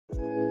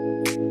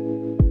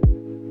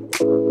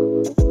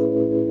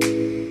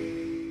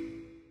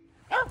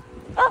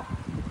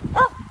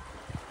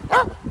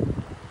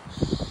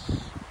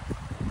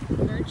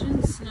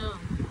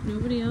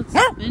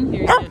been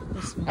here yet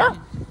this morning,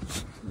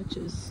 which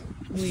is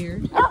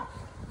weird. Look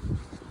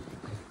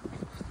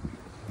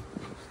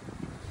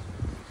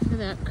at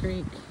that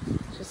creek,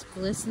 just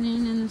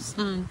glistening in the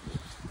sun.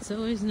 It's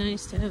always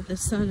nice to have the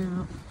sun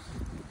out.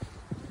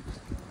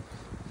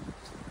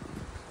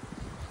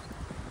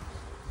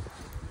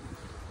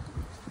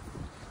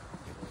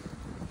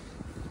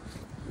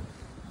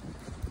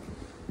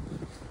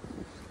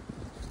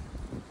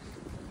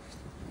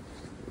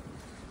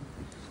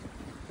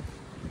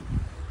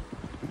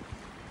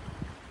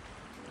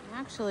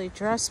 Actually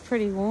dressed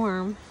pretty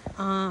warm.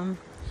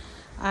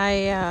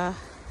 I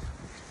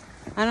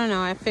don't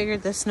know, I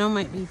figured the snow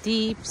might be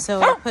deep, so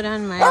I put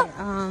on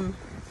my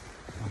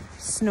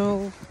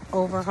snow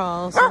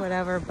overalls or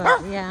whatever,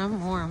 but yeah,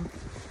 I'm warm.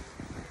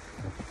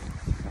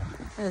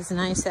 It's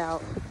nice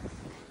out.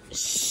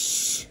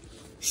 Shh,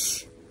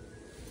 shh.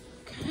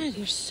 God,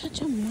 you're such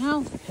a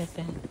mouth,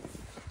 Pippin.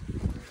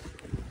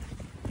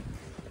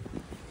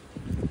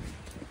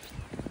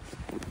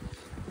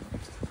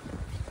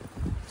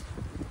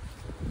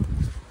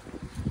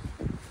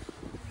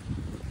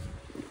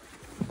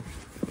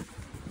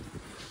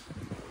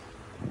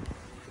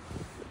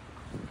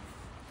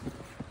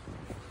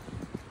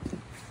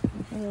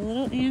 The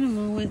little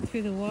animal went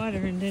through the water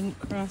and didn't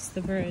cross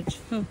the bridge.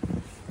 Huh.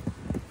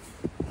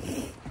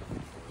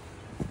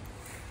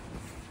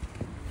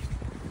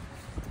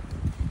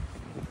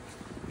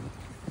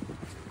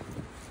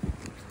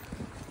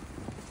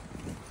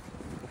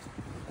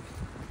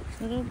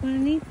 Little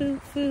bunny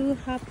foo-foo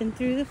hopping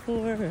through the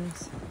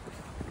forest.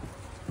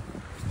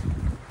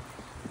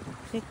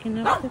 Picking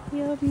up the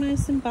field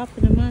mice and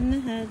bopping them on the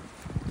head.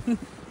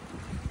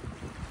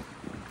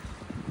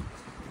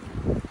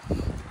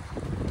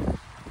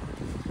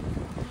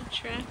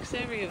 Tracks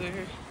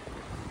everywhere.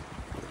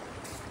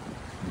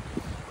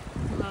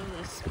 Love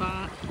this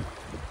spot.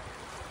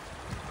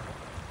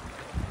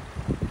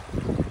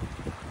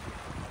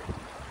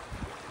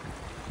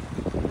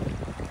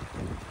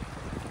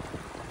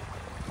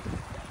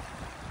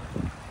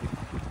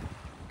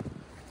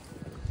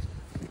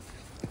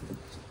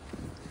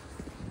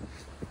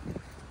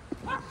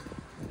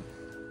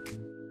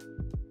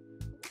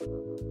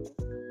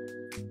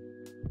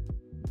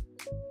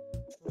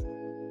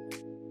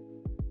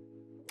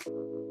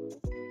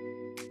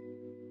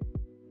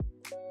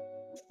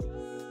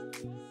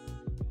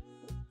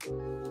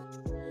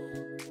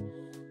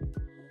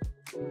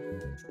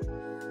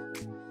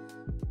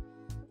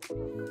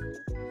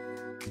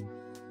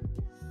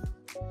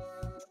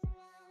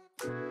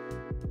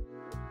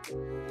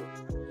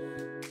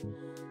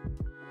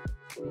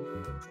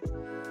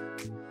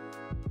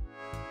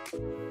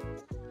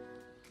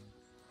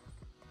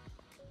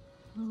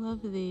 I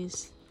love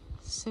these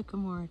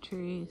sycamore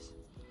trees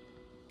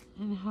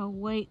and how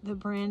white the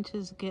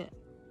branches get.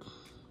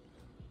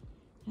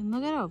 And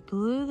look at how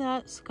blue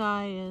that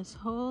sky is.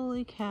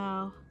 Holy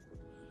cow.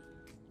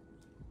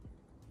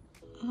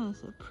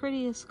 That's the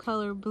prettiest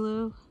color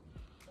blue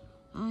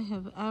I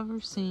have ever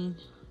seen.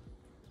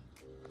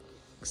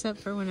 Except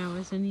for when I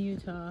was in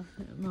Utah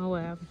at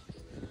Moab.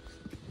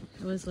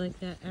 It was like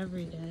that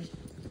every day.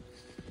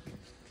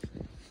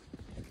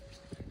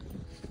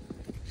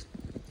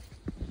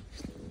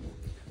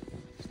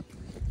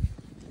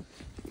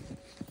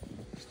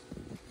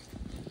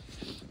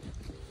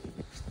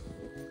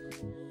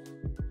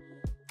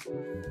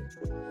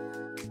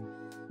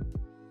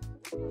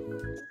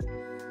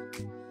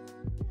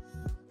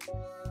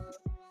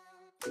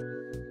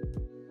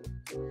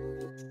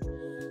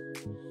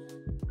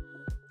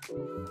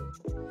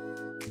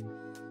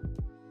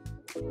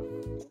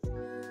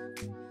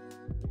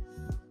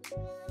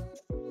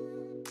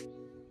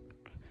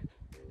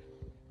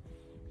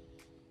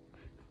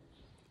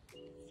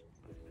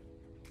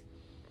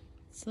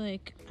 It's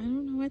like, I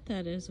don't know what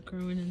that is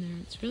growing in there.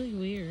 It's really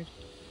weird.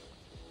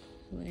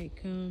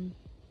 Like, the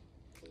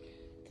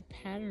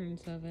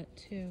patterns of it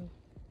too.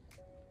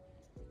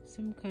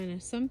 Some kind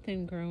of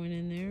something growing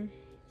in there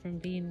from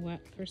being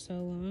wet for so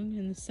long.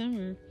 In the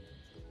summer,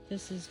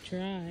 this is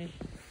dry,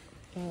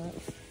 but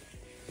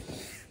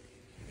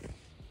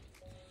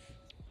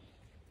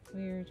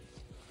weird.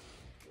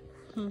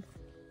 Huh. Look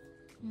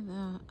at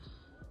that.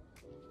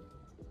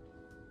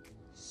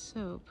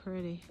 So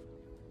pretty.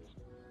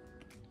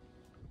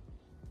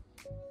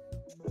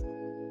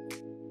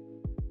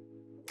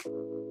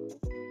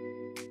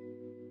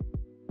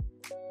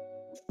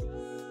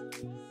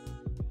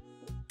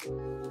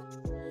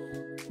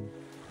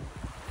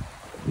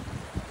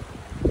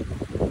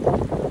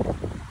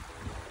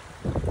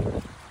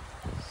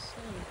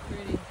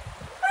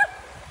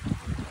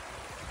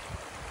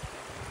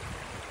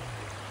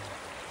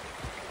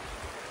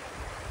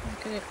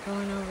 Look at it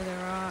going over the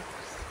rocks.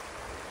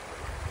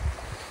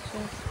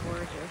 Just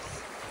gorgeous.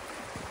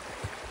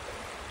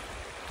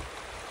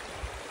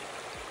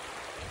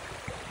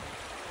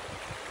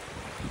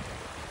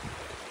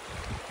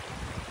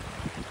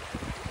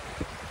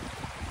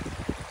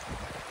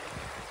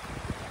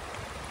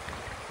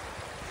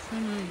 So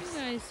nice.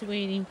 What are you guys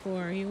waiting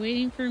for? Are you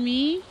waiting for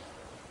me?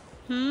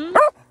 Huh?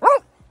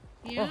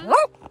 Yeah?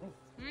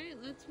 Alright,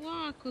 let's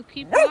Walk, we'll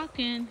keep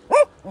walking.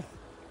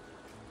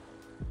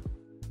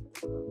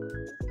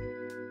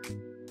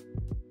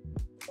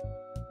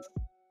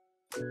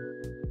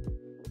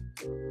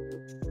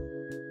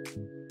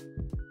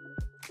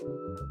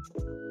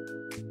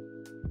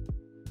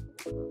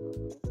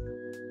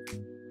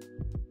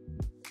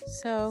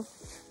 So,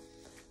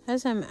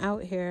 as I'm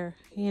out here,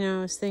 you know,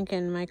 I was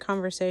thinking my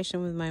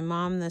conversation with my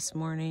mom this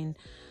morning,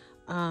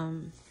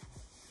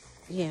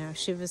 you know,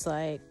 she was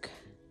like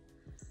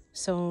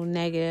so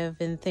negative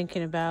and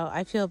thinking about,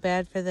 I feel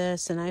bad for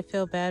this and I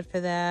feel bad for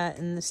that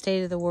and the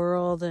state of the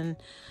world. And,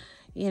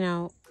 you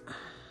know,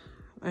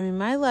 I mean,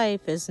 my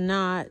life is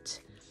not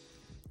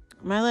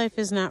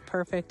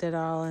perfect at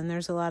all. And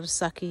there's a lot of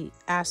sucky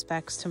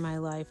aspects to my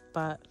life,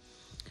 but,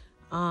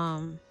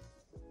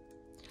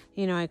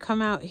 you know, I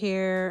come out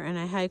here and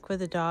I hike with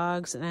the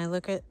dogs and I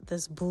look at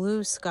this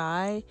blue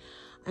sky.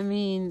 I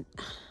mean,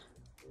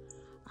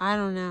 I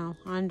don't know.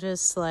 I'm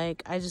just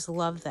like, I just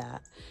love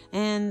that.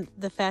 And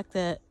the fact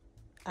that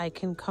I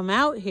can come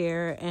out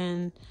here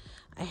and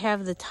I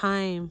have the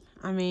time.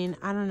 I mean,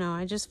 I don't know.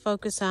 I just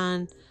focus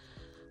on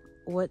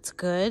what's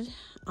good,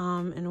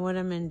 and what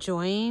I'm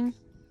enjoying.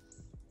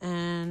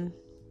 And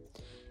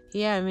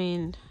yeah, I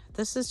mean,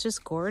 this is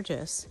just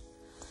gorgeous.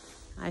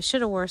 I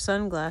should have wore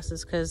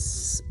sunglasses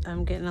because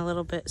I'm getting a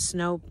little bit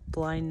snow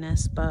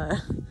blindness, but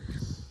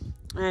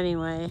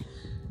anyway,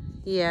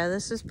 yeah,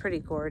 this is pretty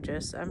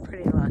gorgeous. I'm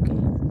pretty lucky.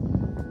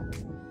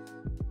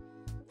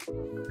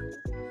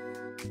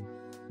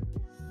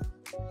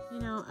 You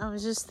know, I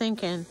was just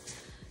thinking,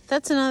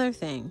 that's another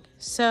thing.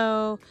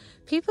 So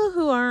people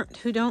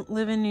who don't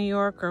live in New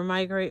York or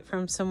migrate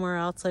from somewhere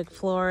else like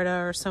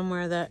Florida or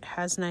somewhere that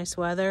has nice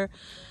weather,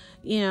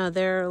 you know,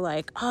 they're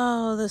like,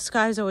 oh, the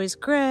sky's always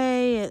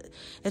gray.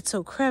 It's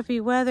so crappy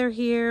weather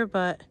here.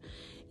 But,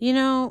 you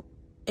know,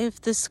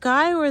 if the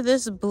sky were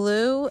this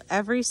blue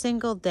every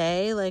single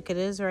day like it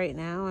is right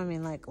now, I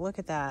mean, like, look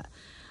at that.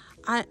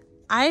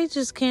 I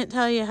just can't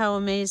tell you how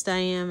amazed I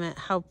am at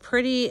how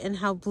pretty and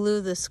how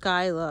blue the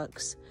sky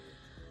looks.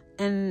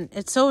 And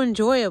it's so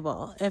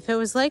enjoyable. If it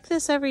was like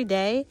this every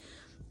day,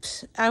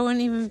 I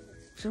wouldn't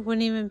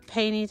even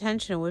pay any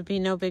attention. It would be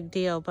no big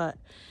deal. But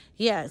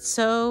yeah, it's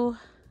so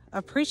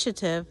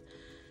appreciative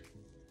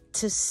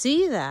to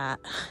see that.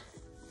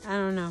 I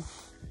don't know.